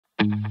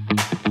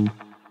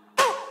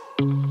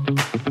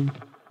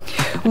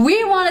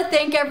want to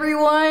thank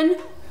everyone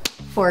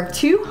for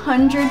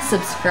 200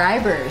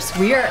 subscribers.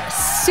 We are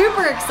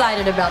super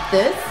excited about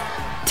this.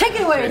 Take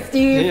it away,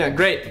 Steve. Yeah,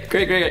 great.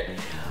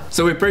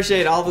 So we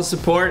appreciate all the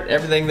support,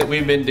 everything that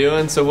we've been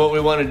doing. So what we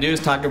want to do is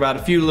talk about a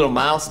few little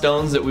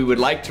milestones that we would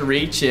like to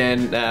reach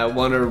and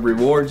want to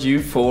reward you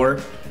for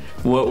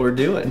what we're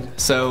doing.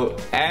 So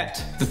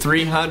at the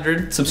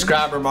 300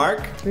 subscriber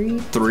mark,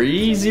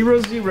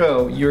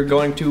 300, you're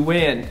going to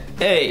win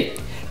a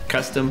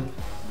custom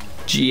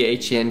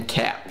GHN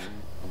cap.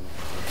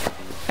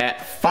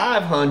 At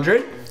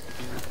 500,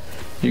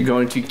 you're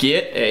going to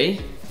get a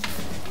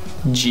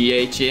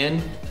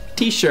GHN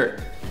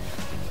t-shirt.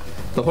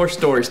 The Horse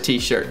Stories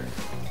t-shirt.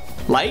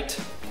 Light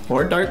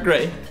or dark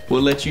gray,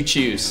 we'll let you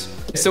choose.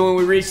 So when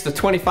we reach the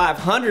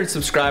 2,500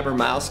 subscriber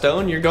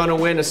milestone, you're gonna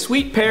win a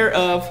sweet pair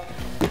of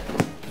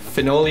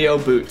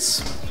Fenolio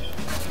boots.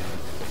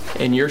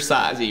 In your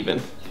size even.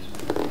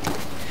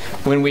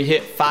 When we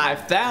hit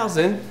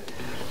 5,000,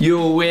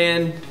 you'll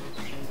win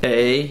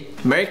a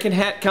American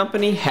Hat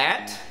Company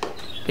hat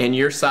in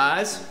your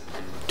size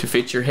to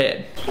fit your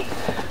head.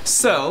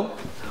 So,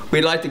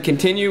 we'd like to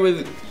continue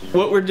with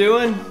what we're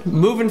doing,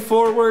 moving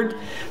forward.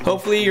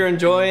 Hopefully you're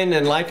enjoying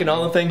and liking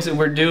all the things that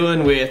we're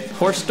doing with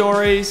Horse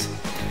Stories,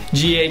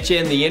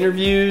 GHN the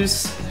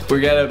interviews. We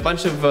got a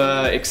bunch of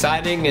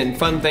exciting and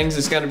fun things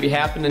that's going to be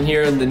happening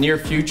here in the near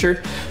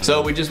future.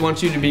 So we just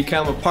want you to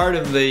become a part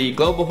of the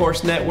Global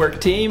Horse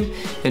Network team,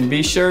 and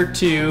be sure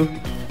to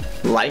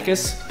like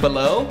us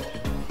below.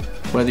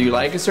 Whether you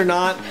like us or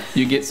not,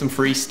 you get some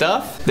free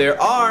stuff.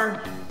 There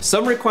are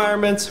some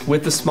requirements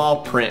with the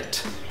small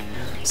print.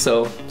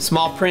 So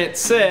small print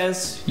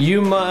says you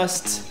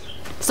must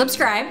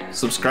subscribe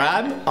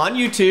on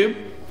YouTube,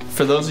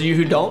 for those of you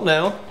who don't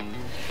know,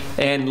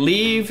 and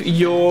leave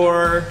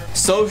your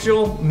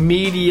social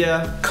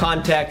media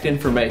contact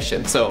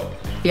information. So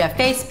you have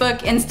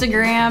Facebook,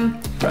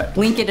 Instagram, right.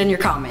 Link it in your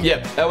comment.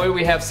 Yep, that way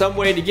we have some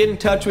way to get in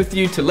touch with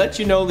you to let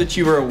you know that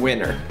you are a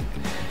winner.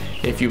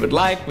 If you would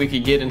like, we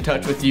could get in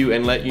touch with you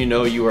and let you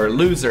know you are a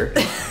loser.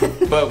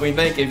 But we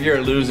think if you're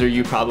a loser,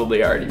 you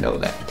probably already know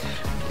that.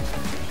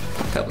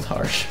 That was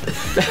harsh. It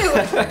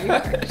was very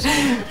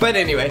harsh. But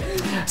anyway,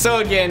 so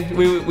again,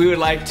 we would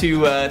like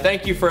to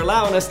thank you for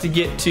allowing us to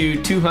get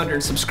to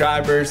 200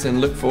 subscribers, and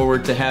look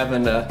forward to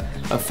having a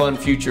fun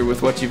future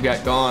with what you've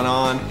got going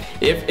on.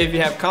 If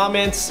you have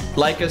comments,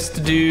 like us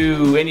to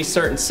do any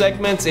certain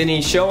segments, any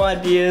show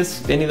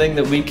ideas, anything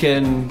that we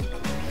can,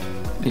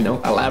 you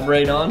know,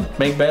 elaborate on,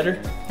 make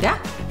better. Yeah.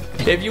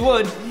 If you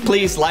would,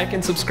 please like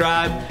and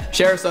subscribe,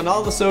 share us on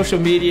all the social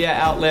media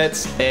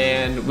outlets,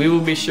 and we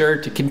will be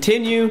sure to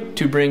continue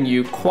to bring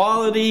you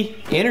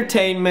quality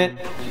entertainment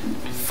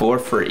for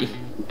free.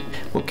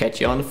 We'll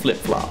catch you on the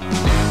flip-flop.